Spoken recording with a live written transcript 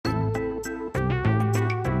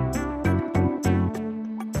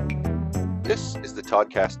This is the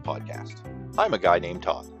Toddcast podcast. I'm a guy named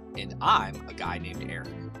Todd. And I'm a guy named Eric.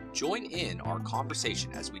 Join in our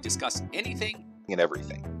conversation as we discuss anything And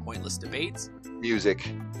everything. pointless debates, Music,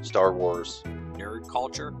 Star Wars, nerd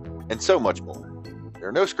culture, and so much more. There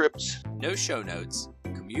are no scripts. no show notes.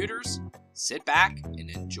 Commuters, sit back and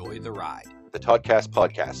enjoy the ride. The Toddcast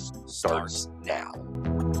podcast Starts now.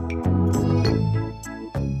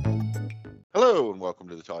 Hello and welcome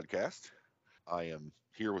to the Toddcast. I am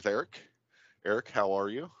here with Eric. Eric, how are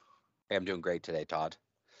you? Hey, I'm doing great today, Todd,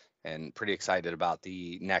 and pretty excited about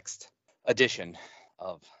the next edition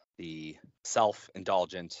of the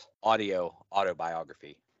self-indulgent audio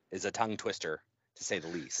autobiography. Is a tongue twister, to say the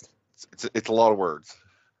least. It's a lot of words.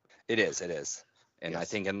 It is. And I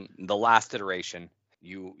Yes. think in the last iteration,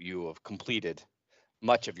 you have completed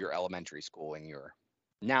much of your elementary school, and you're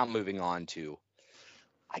now moving on to,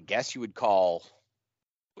 I guess you would call,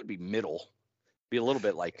 would be middle. Be a little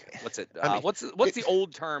bit like, what's it? I mean, what's the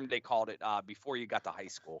old term they called it before you got to high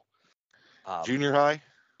school? Junior high?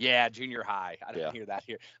 Yeah, junior high. I don't Yeah. hear that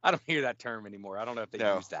here. I don't hear that term anymore. I don't know if they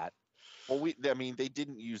No. use that. Well, they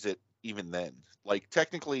didn't use it even then. Like,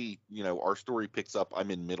 technically, our story picks up,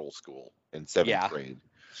 I'm in middle school in 7th grade.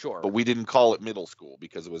 Sure. But we didn't call it middle school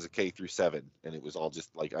because it was a K through 7, and it was all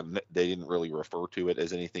just like they didn't really refer to it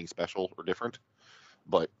as anything special or different.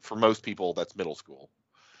 But for most people, that's middle school.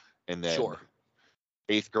 And then Sure.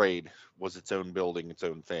 8th grade was its own building, its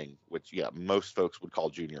own thing, which most folks would call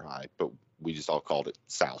junior high, but we just all called it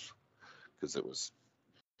South because that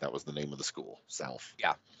was the name of the school, South.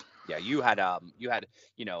 Yeah, you had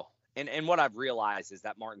and what I've realized is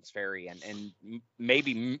that Martins Ferry and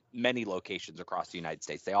maybe many locations across the United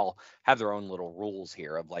States, they all have their own little rules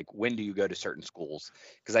here of like, when do you go to certain schools?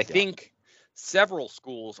 Because I think several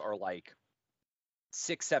schools are like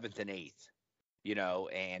 6th, 7th, and 8th, or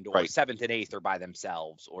Right. 7th and 8th are by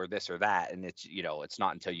themselves or this or that. And it's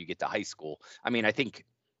not until you get to high school. I mean, I think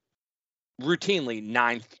routinely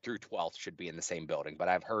 9th through 12th should be in the same building, but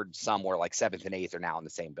I've heard some where like 7th and 8th are now in the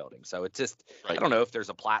same building. So it's just, Right. I don't know if there's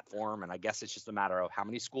a platform, and I guess it's just a matter of how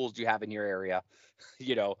many schools do you have in your area,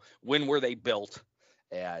 when were they built,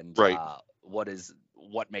 and Right.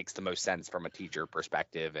 what makes the most sense from a teacher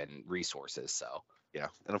perspective and resources. So Yeah.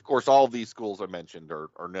 And of course, all of these schools I mentioned are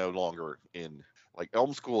no longer in, like,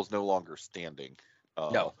 Elm School is no longer standing.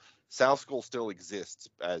 No. South School still exists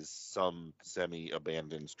as some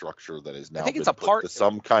semi-abandoned structure that is now think it's been a put to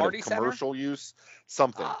some kind party of center? commercial use.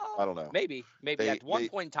 Something. I don't know. Maybe They- at one they-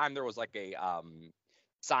 point in time there was like a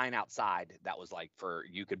sign outside that was like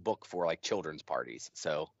you could book for like children's parties.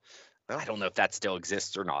 So No. I don't know if that still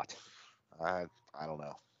exists or not. I don't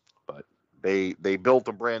know, but they built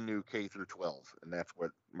a brand new K through 12, and that's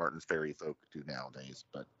what Martins Ferry folk do nowadays.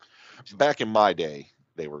 But back in my day,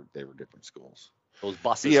 they were different schools. Those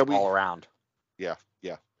buses Yeah, all around.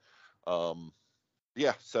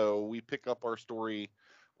 So we pick up our story.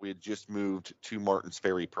 We had just moved to Martins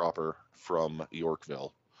Ferry proper from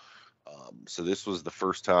Yorkville. So this was the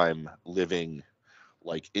first time living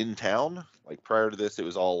like in town. Like prior to this, it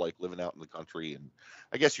was all like living out in the country. And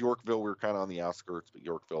I guess Yorkville, we were kind of on the outskirts, but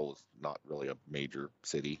Yorkville is not really a major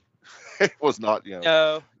city. It was not,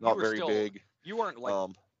 No, not very big. You weren't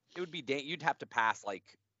like it would be you'd have to pass like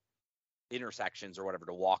intersections or whatever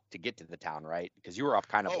to walk to get to the town, right? Because you were up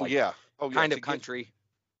kind of kind of country.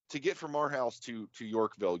 To get from our house to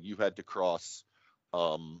Yorkville, you had to cross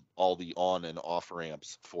all the on and off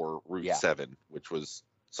ramps for Route 7, which was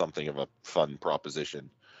something of a fun proposition,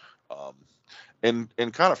 and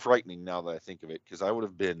kind of frightening now that I think of it, because I would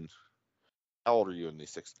have been, how old are you in the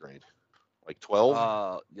 6th grade? Like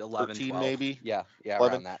 12, 11, 13 12. maybe. Yeah,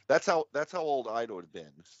 11. around that. That's how old I would have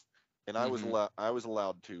been, and I was Mhm.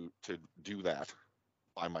 allowed to do that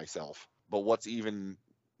by myself. But what's even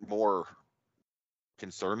more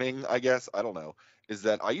concerning, I guess, I don't know, is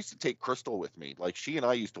that I used to take Crystal with me. Like, she and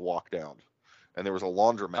I used to walk down, and there was a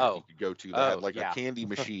laundromat you could go to that had like a candy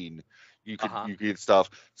machine. You could get stuff.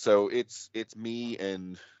 So it's me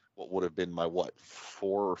and what would have been my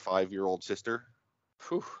 4 or 5-year-old sister.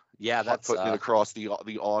 Whew. Yeah, that's putting it across the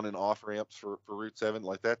on and off ramps for Route 7.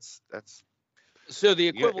 Like that's so the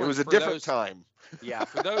equivalent. It was a for different those, time. Yeah,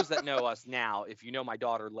 for those that know us now, if you know my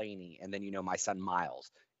daughter Lainey and then you know my son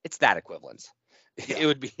Miles, it's that equivalence. Yeah. It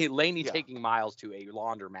would be Lainey Yeah. taking Miles to a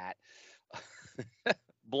laundromat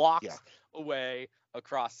blocks away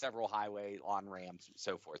across several highway on ramps,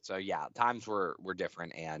 so forth. So yeah, times were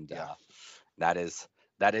different, and that is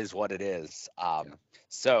what it is.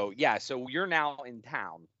 So you're now in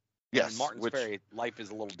town. Yes. In Martins Ferry, life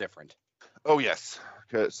is a little different. Oh yes,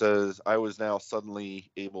 it says I was now suddenly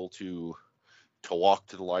able to walk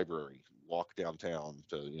to the library, walk downtown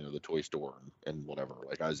to, the toy store and whatever.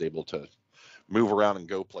 Like I was able to move around and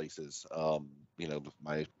go places.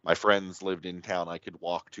 My friends lived in town. I could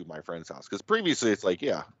walk to my friend's house because previously it's like,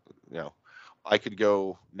 yeah, I could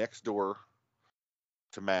go next door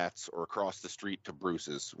to Matt's or across the street to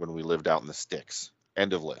Bruce's when we lived out in the sticks.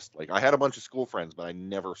 End of list. Like I had a bunch of school friends, but I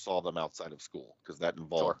never saw them outside of school because that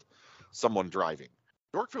involved someone driving.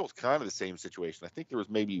 Yorkville was kind of the same situation. I think there was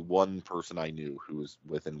maybe one person I knew who was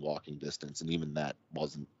within walking distance, and even that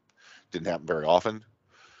didn't happen very often.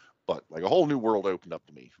 But like a whole new world opened up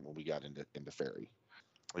to me when we got into Ferry.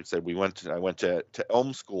 Like I said, I went to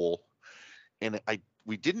Elm School, and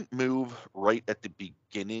we didn't move right at the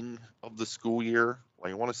beginning of the school year.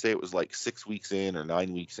 Like I want to say it was like 6 weeks in or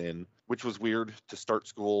 9 weeks in, which was weird to start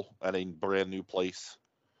school at a brand new place,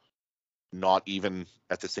 not even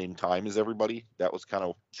at the same time as everybody. That was kind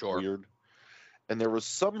of weird. And there was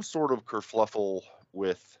some sort of kerfluffle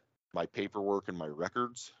with my paperwork and my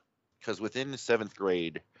records, because within the 7th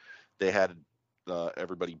grade, they had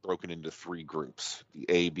everybody broken into 3 groups, the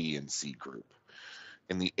A, B, and C group.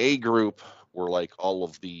 And the A group were like all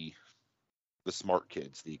of the smart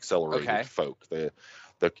kids, the accelerated folk, the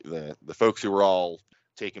folks who were all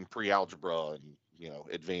taking pre-algebra and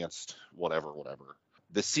advanced whatever.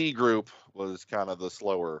 The C group was kind of the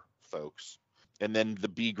slower folks, and then the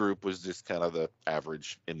B group was just kind of the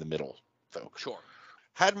average in the middle folks. Sure.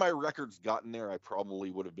 Had my records gotten there, I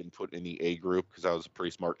probably would have been put in the A group because I was a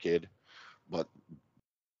pretty smart kid, but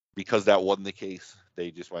because that wasn't the case,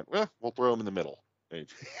 they just went, well, we'll throw them in the middle.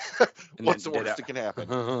 What's the worst that can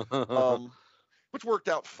happen? Which worked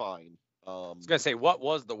out fine. I was gonna say, what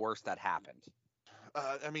was the worst that happened?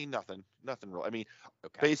 Nothing real.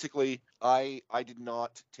 Basically, I did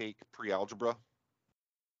not take pre-algebra.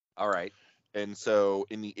 All right. And so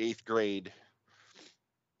in the 8th grade,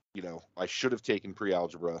 I should have taken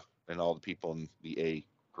pre-algebra, and all the people in the A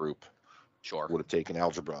group would have taken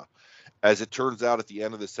algebra. As it turns out, at the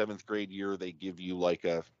end of the 7th grade year, they give you like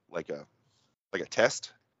a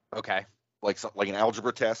test. Okay. Like an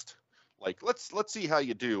algebra test. Like let's see how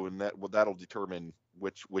you do, and that'll determine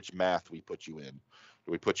which math we put you in.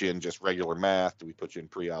 Do we put you in just regular math? Do we put you in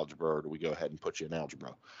pre-algebra, or do we go ahead and put you in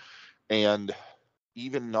algebra? And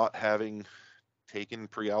even not having taken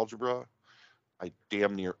pre-algebra, I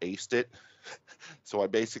damn near aced it. So I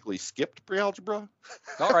basically skipped pre-algebra.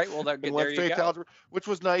 All right, well, there you go. To algebra, which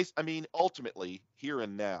was nice. Ultimately, here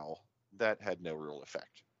and now, that had no real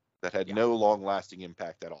effect. That had no long-lasting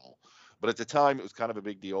impact at all. But at the time, it was kind of a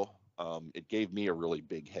big deal. It gave me a really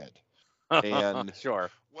big head. And sure.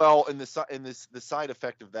 Well, and the side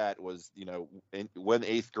effect of that was, when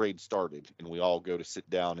 8th grade started and we all go to sit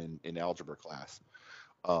down in algebra class,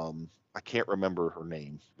 I can't remember her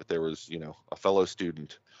name, but there was, a fellow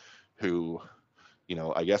student who,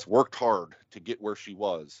 I guess worked hard to get where she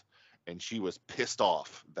was, and she was pissed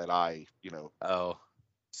off that I,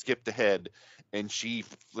 skipped ahead, and she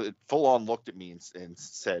full on looked at me and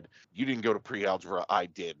said, "You didn't go to pre-algebra. I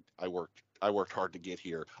did. I worked hard to get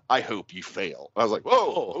here. I hope you fail." I was like,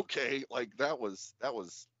 "Whoa, okay." Like that was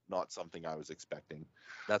not something I was expecting.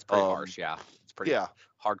 That's pretty harsh. Yeah, it's pretty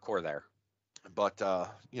hardcore there. But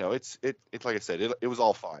it's like I said, it was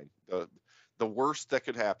all fine. The worst that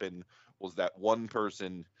could happen was that one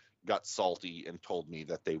person got salty and told me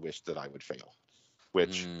that they wished that I would fail.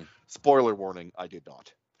 Which, spoiler warning, I did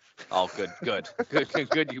not. Oh, good.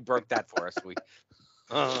 You broke that for us. The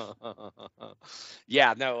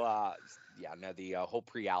whole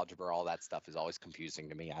pre-algebra, all that stuff is always confusing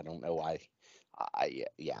to me. I don't know why. I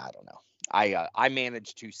don't know. I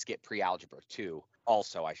managed to skip pre-algebra too.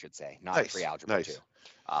 Also, I should say, not pre-algebra too.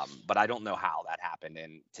 But I don't know how that happened,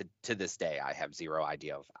 and to this day, I have zero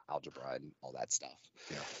idea of algebra and all that stuff.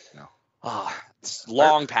 Yeah. It's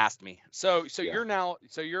long past me. So you're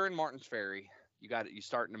in Martins Ferry. You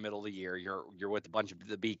start in the middle of the year. You're with a bunch of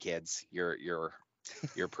the B kids. You're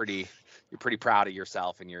pretty proud of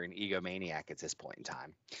yourself, and you're an egomaniac at this point in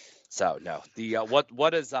time. So no,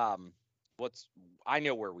 I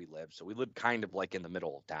know where we live. So we live kind of like in the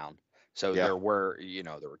middle of town. So there were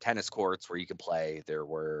tennis courts where you could play. There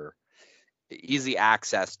were easy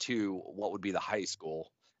access to what would be the high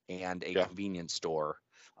school and a convenience store.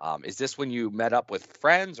 Is this when you met up with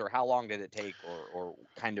friends, or how long did it take, or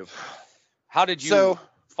kind of how did you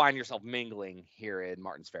find yourself mingling here in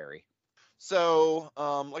Martins Ferry? So,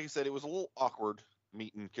 like I said, it was a little awkward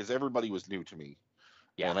meeting because everybody was new to me.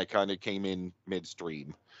 Yeah. And I kind of came in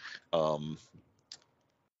midstream. All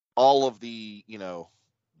of the,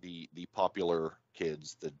 the popular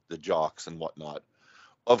kids, the jocks and whatnot,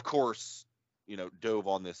 of course, dove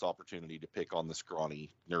on this opportunity to pick on the scrawny,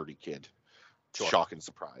 nerdy kid. Sure. shock and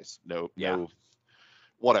surprise. Yeah. No,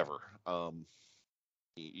 whatever.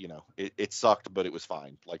 You know, it sucked, but it was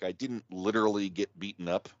fine. Like, I didn't literally get beaten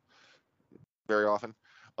up very often.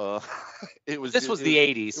 Uh, This was the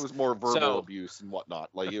 80s. It was more verbal So- abuse and whatnot.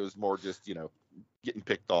 Like, it was more just, you know, getting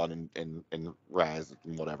picked on and razzed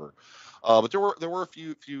and whatever. But there were a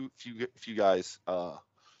few guys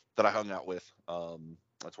that I hung out with.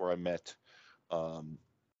 That's where I met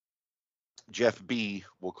Jeff B.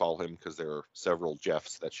 We'll call him, because there are several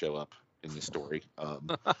Jeffs that show up in this story.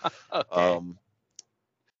 Okay.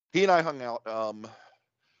 He and I hung out.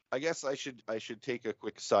 I guess I should take a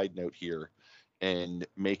quick side note here and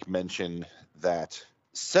make mention that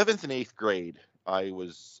 7th and 8th grade, I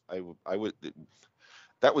was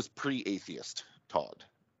that was pre-atheist, Todd.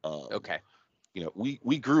 Okay. You know,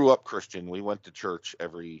 we grew up Christian. We went to church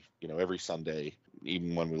every Sunday,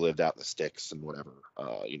 even when we lived out in the sticks and whatever.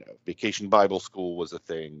 You know, Vacation Bible School was a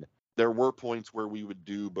thing. There were points where we would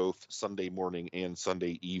do both Sunday morning and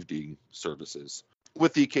Sunday evening services,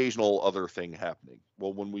 with the occasional other thing happening.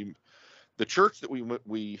 Well, the church that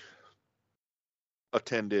we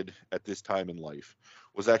attended at this time in life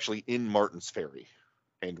was actually in Martins Ferry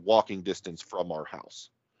and walking distance from our house.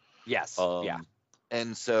 Yes. Yeah.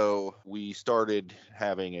 And so we started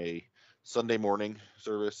having a Sunday morning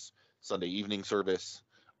service, Sunday evening service,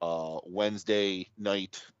 Wednesday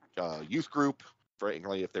night youth group.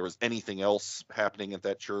 Frankly, if there was anything else happening at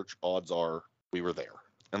that church, odds are we were there.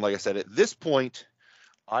 And like I said, at this point,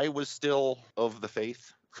 I was still of the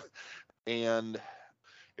faith, and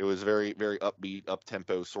it was very, very upbeat,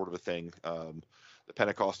 up-tempo sort of a thing. The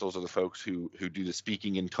Pentecostals are the folks who do the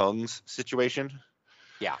speaking in tongues situation.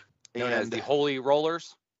 Yeah. Known as the Holy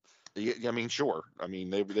Rollers. Yeah, I mean, sure. I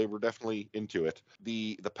mean, they were definitely into it.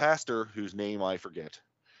 The pastor, whose name I forget,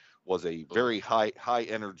 was a very high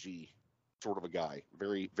energy sort of a guy.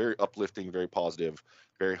 Very, very uplifting, very positive,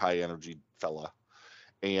 very high energy fella.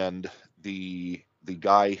 And the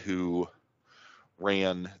guy who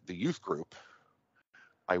ran the youth group,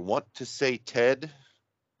 I want to say Ted,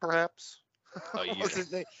 perhaps. Oh, yeah. What's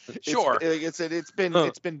his name? Sure. It's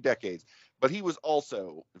been decades, but he was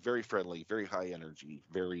also very friendly, very high energy,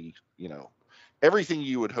 very, you know, everything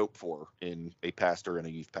you would hope for in a pastor and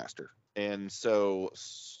a youth pastor. And so,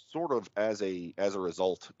 sort of as a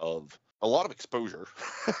result of a lot of exposure,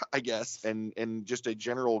 I guess, and just a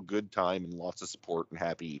general good time and lots of support and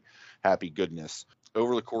happy goodness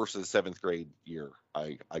over the course of the 7th grade year,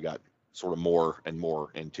 I got sort of more and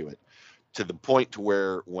more into it, to the point to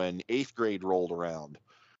where when 8th grade rolled around,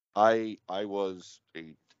 I was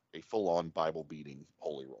a full-on Bible beating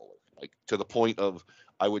holy roller, like to the point of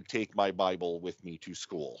I would take my Bible with me to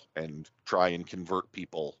school and try and convert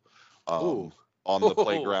people on the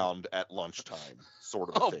playground at lunchtime, sort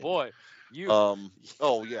of a thing. Oh boy,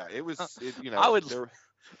 oh yeah, you know,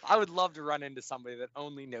 I would love to run into somebody that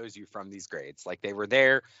only knows you from these grades. Like, they were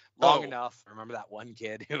there long enough. I remember that one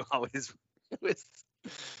kid who always was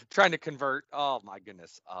trying to convert. Oh my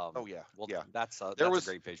goodness. Well, yeah. That's a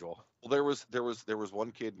great visual. Well, there was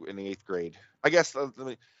one kid in the 8th grade. I guess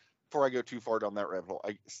before I go too far down that rabbit hole,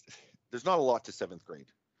 there's not a lot to 7th grade.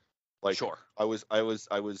 Like, sure. I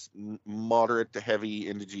was moderate to heavy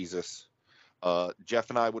into Jesus. Jeff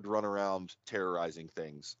and I would run around terrorizing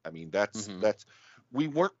things. I mean, that's we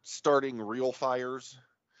weren't starting real fires,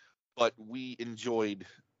 but we enjoyed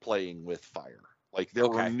playing with fire. Like, there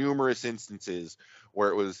were numerous instances where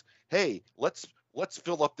it was, hey, let's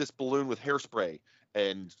fill up this balloon with hairspray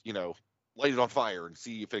and, you know, light it on fire and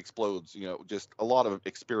see if it explodes. You know, just a lot of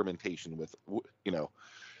experimentation with, you know.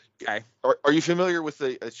 Okay. Are you familiar with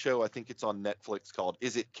a show? I think it's on Netflix called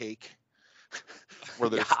Is It Cake? Where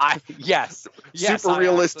there's yes, super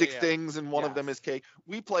realistic things, and one of them is cake.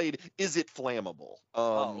 We played Is It Flammable?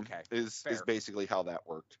 Is basically how that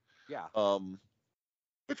worked. Yeah.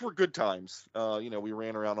 Which were good times. You know, we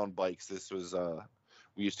ran around on bikes. This was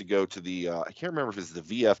we used to go to the I can't remember if it's the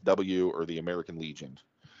VFW or the American Legion,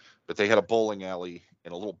 but they had a bowling alley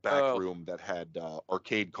and a little back room that had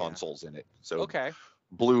arcade consoles in it. So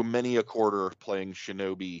blew many a quarter playing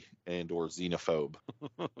Shinobi and or Xenophobe.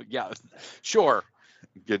 Yeah, sure.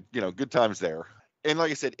 Good, you know, good times there. And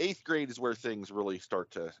like I said, 8th grade is where things really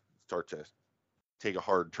start to take a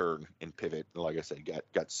hard turn and pivot. And like I said,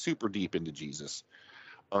 got super deep into Jesus.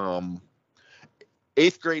 8th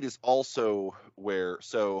grade is also where,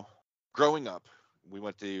 so growing up, we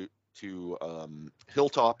went to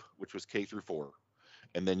Hilltop, which was K through 4,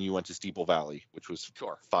 and then you went to Steeple Valley, which was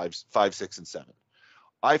 5, 6, and 7.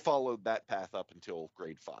 I followed that path up until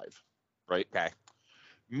grade 5, right? Okay.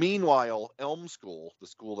 Meanwhile, Elm School, the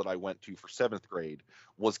school that I went to for 7th grade,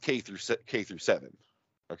 was K through 7.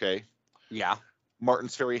 Okay. Yeah.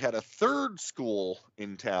 Martins Ferry had a third school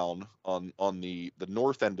in town on the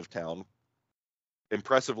north end of town,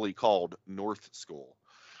 impressively called North School.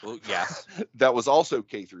 Well, yes. That was also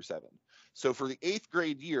K through 7. So for the 8th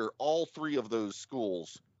grade year, all 3 of those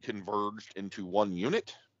schools converged into one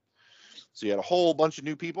unit. So you had a whole bunch of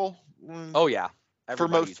new people. Oh yeah. For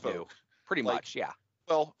most Everybody's new. folk. Pretty Like, much, yeah.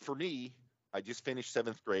 Well, for me, I just finished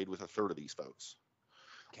 7th grade with a third of these folks.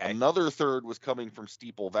 Okay. Another third was coming from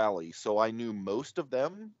Steeple Valley, so I knew most of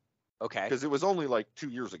them Okay. because it was only like 2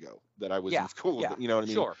 years ago that I was Yeah, in school. yeah, You know what I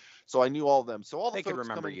mean? Sure. So I knew all of them. So all the They could folks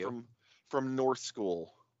remember coming you. from North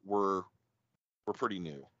School were pretty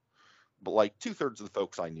new. But like 2/3 of the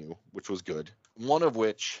folks I knew, which was good. One of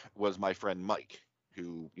which was my friend Mike,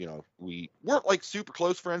 who, we weren't like super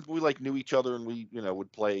close friends, but we like knew each other, and we,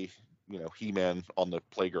 would play, He-Man on the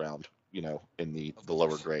playground, in the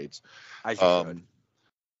lower grades. As you should.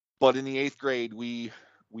 But in the 8th grade, we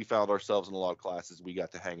found ourselves in a lot of classes. We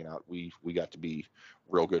got to hanging out. We got to be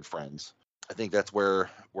real good friends. I think that's where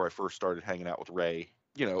I first started hanging out with Ray.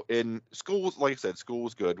 In school, like I said, school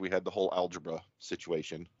was good. We had the whole algebra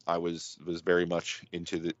situation. I was very much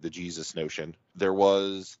into the Jesus notion. There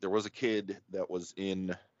was a kid that was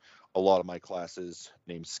in a lot of my classes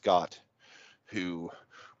named Scott, who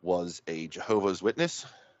was a Jehovah's Witness.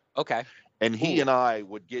 Okay. And he and I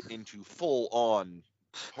would get into full on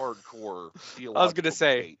hardcore theological I was gonna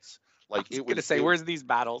say. debates. Like I was gonna say, where's these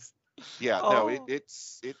battles? Yeah, no,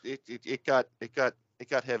 it got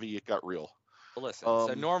heavy. It got real. Well, listen,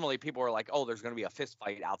 so normally people are like, oh, there's going to be a fist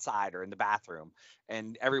fight outside or in the bathroom,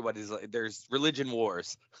 and everybody's like, there's religion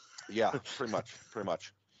wars. Yeah, pretty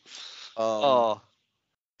much.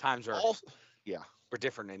 Times are were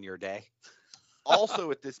different in your day. Also,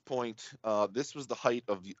 at this point, this was the height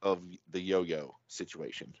of the yo-yo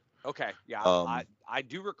situation. Okay, yeah, I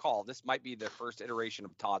do recall. This might be the first iteration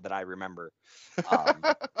of Todd that I remember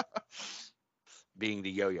being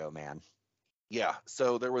the yo-yo man. Yeah,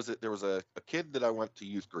 so there was a kid that I went to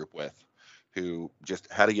youth group with who just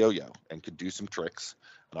had a yo-yo and could do some tricks,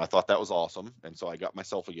 and I thought that was awesome. And so I got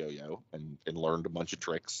myself a yo-yo and learned a bunch of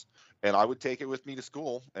tricks, and I would take it with me to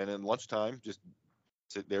school, and in lunchtime just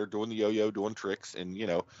sit there doing the yo-yo, doing tricks, and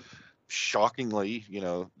shockingly,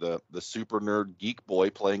 the super nerd geek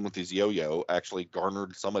boy playing with his yo-yo actually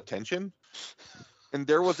garnered some attention. And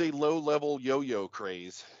there was a low-level yo-yo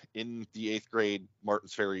craze in the 8th grade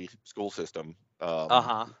Martins Ferry school system.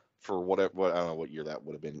 For what I don't know what year that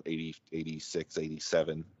would have been, 80, 86,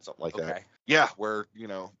 87, something like that. Yeah, where,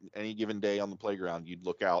 any given day on the playground, you'd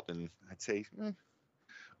look out and I'd say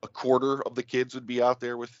a quarter of the kids would be out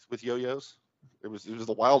there with yo-yos. It was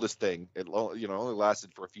the wildest thing. It only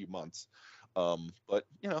lasted for a few months. But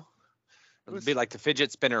it would be like the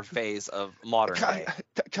fidget spinner phase of modern day.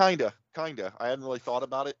 Kinda. I hadn't really thought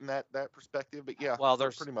about it in that perspective, but yeah. Well,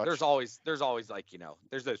 pretty much. There's always like,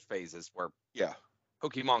 there's those phases where yeah,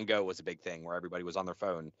 Pokemon Go was a big thing where everybody was on their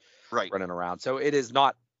phone, right, running around. So it is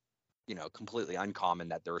not, completely uncommon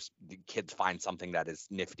that the kids find something that is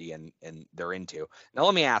nifty and they're into. Now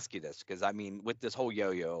let me ask you this, because I mean, with this whole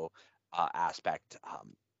yo-yo aspect,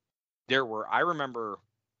 I remember.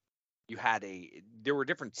 There were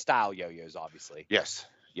different style yo-yos, obviously. Yes.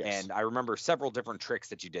 And I remember several different tricks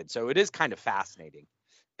that you did. So it is kind of fascinating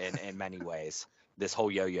in many ways, this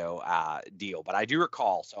whole yo-yo deal. But I do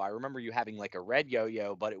recall, so I remember you having like a red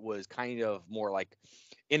yo-yo, but it was kind of more like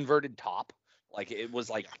inverted top. Like it was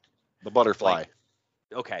like the butterfly.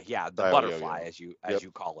 The style butterfly, yo-yo. as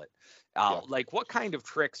you call it. Like what kind of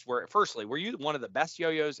tricks were you one of the best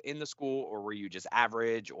yo-yos in the school, or were you just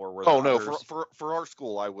average, or were there others? For our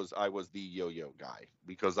school I was the yo-yo guy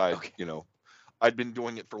because I'd been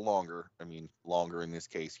doing it for longer. I mean, longer in this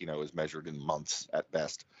case, is measured in months at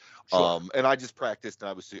best. Sure. And I just practiced and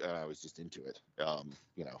I was just into it.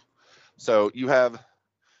 So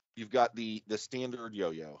you've got the standard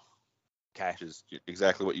yo-yo. Okay. Which is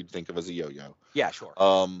exactly what you'd think of as a yo-yo. Yeah, sure.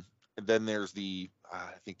 And then there's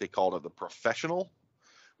I think they called it the professional,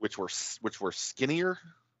 which were skinnier.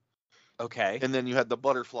 Okay. And then you had the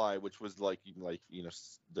butterfly, which was like you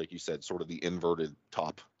said, sort of the inverted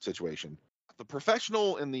top situation. The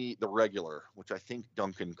professional and the regular, which I think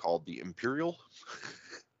Duncan called the imperial,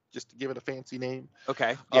 just to give it a fancy name.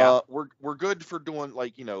 Okay. Yeah. We're good for doing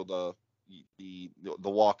like the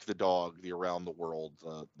walk the dog, the around the world,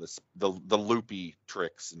 the loopy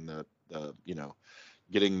tricks, and the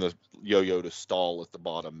getting the yo-yo to stall at the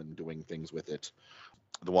bottom and doing things with it.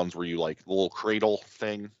 The ones where you like the little cradle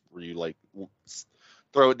thing where you like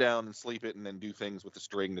throw it down and sleep it and then do things with the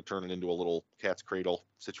string to turn it into a little cat's cradle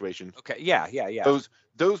situation. Okay. Yeah.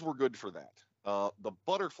 Those were good for that. The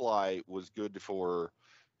butterfly was good for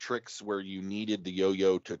tricks where you needed the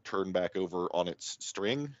yo-yo to turn back over on its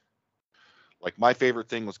string. Like my favorite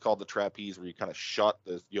thing was called the trapeze, where you kind of shot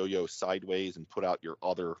the yo-yo sideways and put out your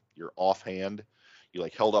offhand. You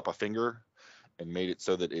like held up a finger and made it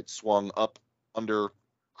so that it swung up under,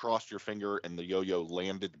 crossed your finger, and the yo-yo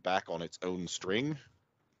landed back on its own string.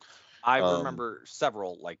 I remember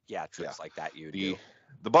several tricks like that you do.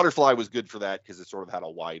 The butterfly was good for that because it sort of had a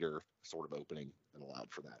wider sort of opening that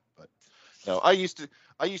allowed for that. But no, I used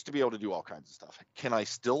to be able to do all kinds of stuff. Can I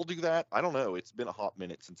still do that? I don't know. It's been a hot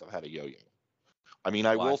minute since I've had a yo-yo. I mean,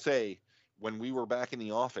 I will say, when we were back in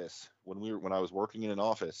the office, when I was working in an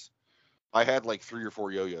office, I had like 3 or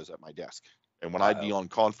 4 yo-yos at my desk. And when I'd be on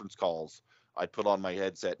conference calls, I'd put on my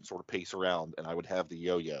headset and sort of pace around, and I would have the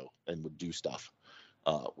yo-yo and would do stuff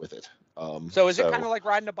with it. So is it kind of like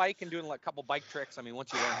riding a bike and doing like a couple bike tricks? I mean,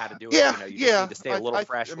 once you learn how to do it, you just need to stay a little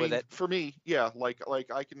fresh with it. For me, yeah, I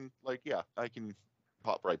can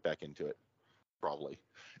pop right back into it, probably.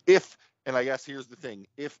 And I guess here's the thing: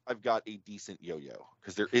 if I've got a decent yo-yo,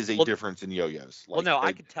 because there is a difference in yo-yos.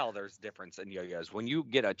 I could tell there's a difference in yo-yos when you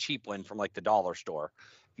get a cheap one from like the dollar store,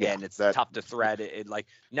 and it's tough to thread.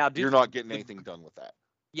 You're not getting anything done with that.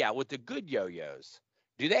 Yeah, with the good yo-yos,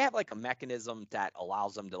 do they have like a mechanism that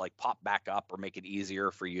allows them to like pop back up or make it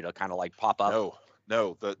easier for you to kind of like pop up?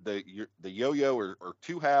 No. The yo-yo are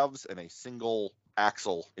 2 halves and a single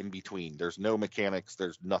axle in between. There's no mechanics.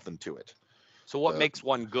 There's nothing to it. So what makes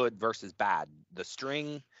one good versus bad? The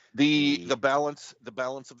string, the balance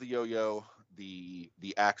of the yo-yo, the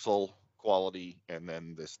axle quality, and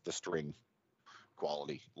then the string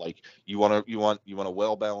quality. Like you want a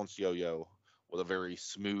well-balanced yo-yo with a very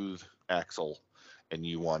smooth axle, and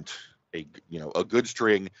you want a good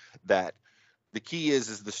string. That the key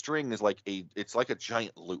is the string is it's like a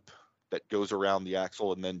giant loop that goes around the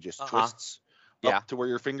axle and then just twists up to where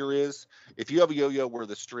your finger is. If you have a yo-yo where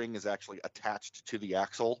the string is actually attached to the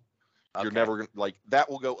axle, you're never gonna that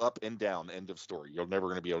will go up and down. End of story. You're never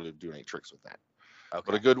gonna be able to do any tricks with that.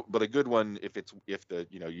 Okay. But a good one, if the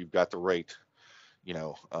you've got the right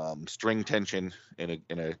string tension in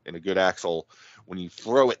a good axle, when you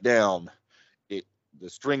throw it down, the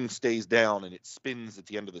string stays down and it spins at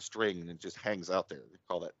the end of the string and it just hangs out there. They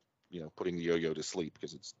call that putting the yo-yo to sleep,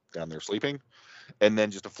 because it's down there sleeping. And then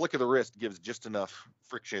just a flick of the wrist gives just enough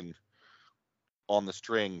friction on the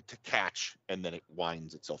string to catch, and then it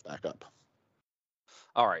winds itself back up.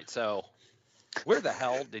 All right. So where the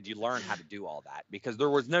hell did you learn how to do all that? Because there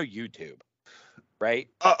was no YouTube, right?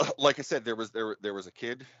 Like I said, there was a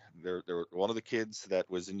kid, one of the kids that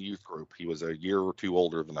was in youth group. He was a year or 2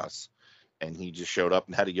 older than us. And he just showed up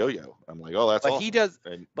and had a yo-yo. I'm like, oh, that's awesome. He does,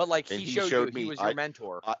 he showed me. He was your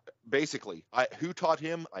mentor. Basically, who taught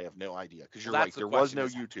him? I have no idea. Because you're right, there was no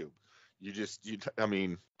YouTube. I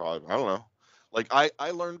don't know. Like I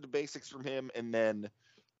learned the basics from him, and then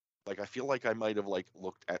I feel like I might have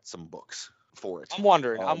looked at some books for it. I'm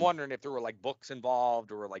wondering if there were books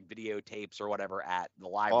involved or videotapes or whatever at the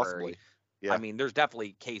library. Possibly. Yeah. I mean, there's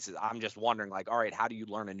definitely cases. I'm just wondering, all right, how do you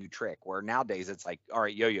learn a new trick? Where nowadays it's all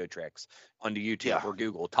right, yo-yo tricks onto YouTube or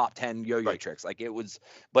Google, top 10 yo-yo tricks. It was,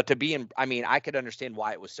 but to be in, I mean, I could understand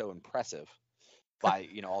why it was so impressive by,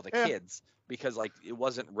 all the kids, because it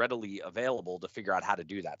wasn't readily available to figure out how to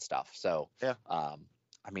do that stuff. So, I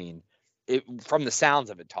mean, from the sounds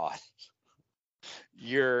of it, Todd,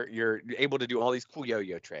 you're able to do all these cool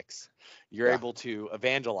yo-yo tricks. You're able to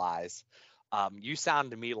evangelize. You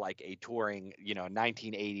sound to me like a touring,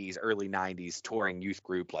 1980s, early 90s touring youth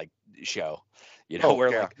group show,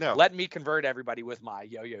 let me convert everybody with my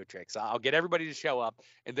yo-yo tricks. I'll get everybody to show up,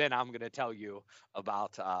 and then I'm going to tell you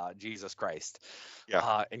about Jesus Christ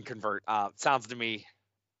and convert. Sounds to me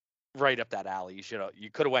right up that alley.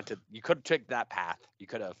 You could have taken that path. You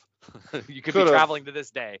could have. You could be traveling to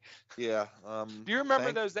this day. Yeah. Do you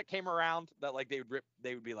remember those that came around that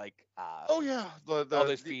they would be oh yeah, all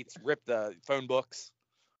those feats, rip the phone books.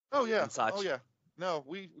 Oh yeah. And such. Oh yeah. No,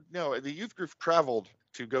 the youth group traveled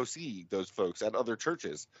to go see those folks at other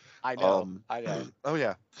churches. I know. Oh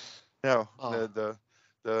yeah. No,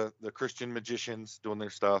 the Christian magicians doing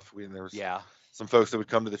their stuff. There was some folks that would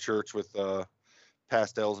come to the church with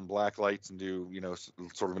pastels and black lights and do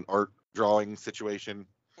sort of an art drawing situation.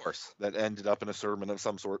 Course, that ended up in a sermon of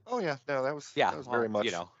some sort. Oh yeah, no, that was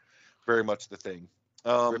very much the thing.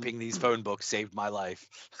 Ripping these phone books saved my life.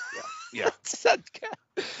 Yeah.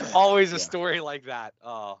 Always a story like that.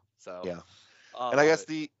 Oh, so yeah. And I guess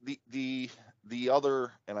the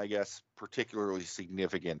other, and I guess particularly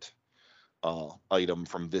significant item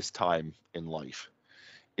from this time in life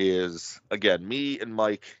is, again, me and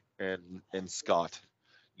Mike and Scott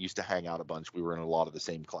used to hang out a bunch. We were in a lot of the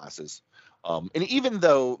same classes. And even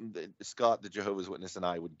though Scott, the Jehovah's Witness, and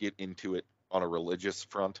I would get into it on a religious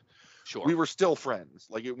front, Sure. we were still friends.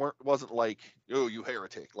 Like wasn't like, oh, you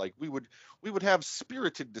heretic. Like we would have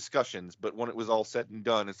spirited discussions, but when it was all said and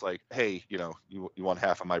done, it's like, hey, you want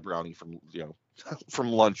half of my brownie from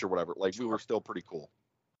from lunch or whatever. Like we were still pretty cool.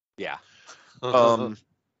 Yeah.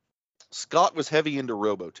 Scott was heavy into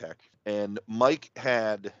Robotech, and Mike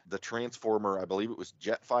had the Transformer. I believe it was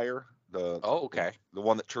Jetfire. Okay. The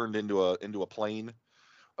one that turned into a plane.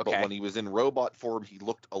 Okay. But when he was in robot form, he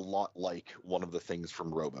looked a lot like one of the things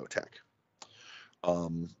from Robotech.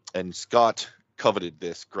 And Scott coveted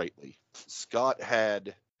this greatly. Scott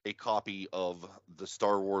had a copy of the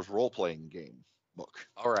Star Wars role-playing game book.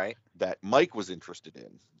 All right. That Mike was interested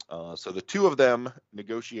in. So the two of them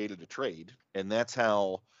negotiated a trade, and that's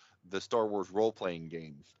how the Star Wars role-playing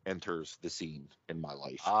game enters the scene in my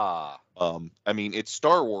life. I mean, it's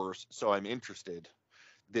Star Wars, so I'm interested.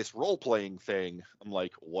 This role-playing thing, I'm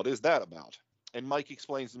like, what is that about? And Mike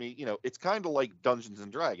explains to me, it's kind of like Dungeons and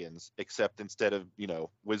Dragons, except instead of,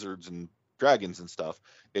 wizards and dragons and stuff,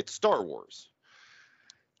 it's Star Wars.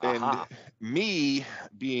 And me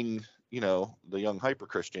being, the young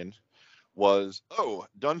hyper-Christian was, oh,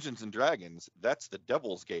 Dungeons and Dragons, that's the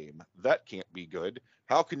devil's game. That can't be good.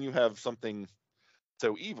 How can you have something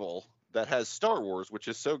so evil that has Star Wars, which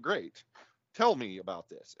is so great? Tell me about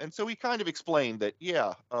this. And so he kind of explained that,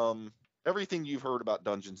 everything you've heard about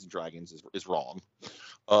Dungeons and Dragons is wrong.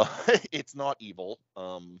 It's not evil.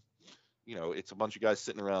 It's a bunch of guys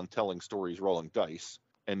sitting around telling stories, rolling dice.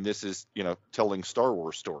 And this is, telling Star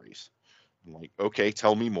Wars stories. I'm like, okay,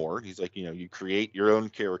 tell me more. And he's like, you create your own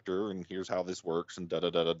character, and here's how this works, and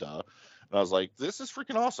da-da-da-da-da. And I was like, this is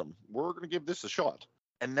freaking awesome. We're going to give this a shot.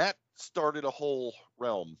 And that started a whole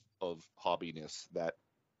realm of hobbiness that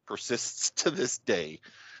persists to this day.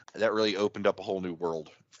 That really opened up a whole new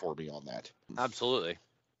world for me on that. Absolutely.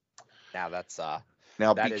 Now that's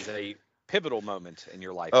that is a pivotal moment in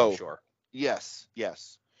your life, I'm sure. Yes.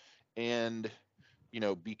 And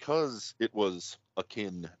because it was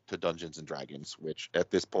akin to Dungeons and Dragons, which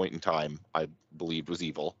at this point in time I believed was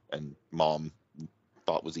evil, and Mom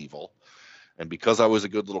thought was evil, and because I was a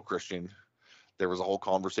good little Christian, there was a whole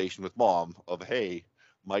conversation with Mom of, hey,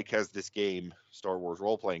 Mike has this game, Star Wars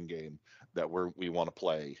role-playing game, that we want to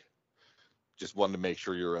play. Just wanted to make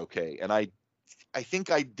sure you're okay. And I think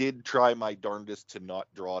I did try my darndest to not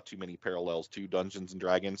draw too many parallels to Dungeons and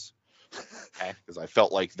Dragons, because I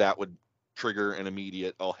felt like that would trigger an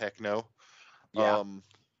immediate, oh, heck no. Yeah.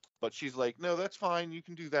 But she's like, no, that's fine. You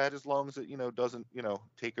can do that as long as it, doesn't,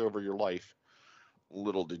 take over your life.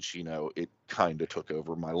 Little did she know, it kind of took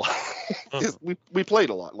over my life. we played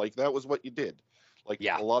a lot. Like, that was what you did. Like,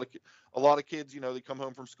 a lot of kids, they come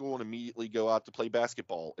home from school and immediately go out to play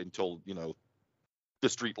basketball until, the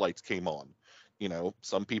street lights came on.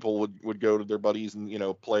 Some people would go to their buddies and,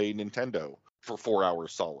 play Nintendo for 4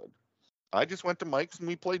 hours solid. I just went to Mike's and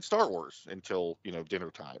we played Star Wars until,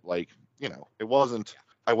 dinner time. Like, I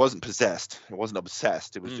wasn't possessed. I wasn't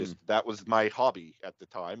obsessed. It was just, that was my hobby at the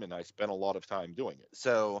time, and I spent a lot of time doing it.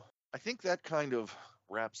 So I think that kind of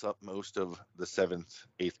wraps up most of the 7th,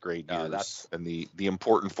 8th grade years and the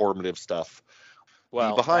important formative stuff.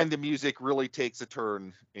 Well, behind the music really takes a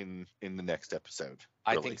turn in the next episode.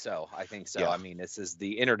 Really. I think so. Yeah. I mean, this is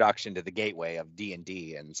the introduction to the gateway of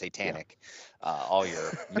D&D and satanic, all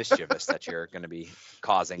your mischievous that you're going to be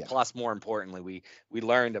causing. Yeah. Plus, more importantly, we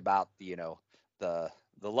learned about the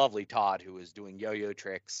lovely Todd, who was doing yo-yo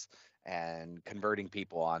tricks and converting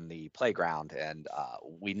people on the playground, and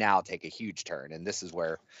we now take a huge turn, and this is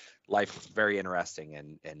where life is very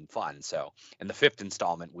interesting and fun. So in the 5th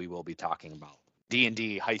installment, we will be talking about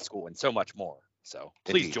D&D, high school, and so much more. So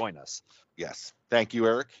please join us. Yes. Thank you,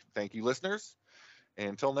 Eric. Thank you, listeners. And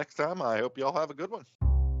until next time, I hope you all have a good one.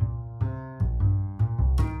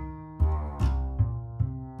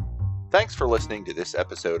 Thanks for listening to this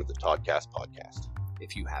episode of the Toddcast Podcast.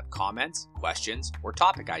 If you have comments, questions, or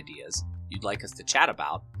topic ideas you'd like us to chat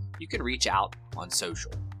about, you can reach out on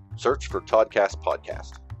social. Search for Toddcast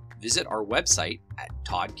Podcast. Visit our website at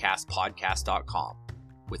toddcastpodcast.com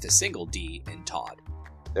with a single D in Todd.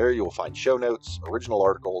 There you will find show notes, original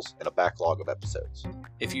articles, and a backlog of episodes.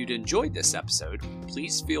 If you'd enjoyed this episode,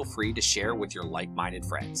 please feel free to share with your like-minded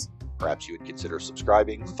friends. Perhaps you would consider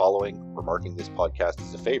subscribing, following, or marking this podcast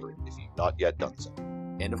as a favorite if you've not yet done so.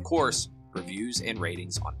 And of course, reviews and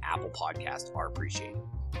ratings on Apple Podcasts are appreciated.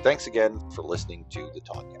 Thanks again for listening to the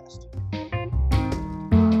Toddcast.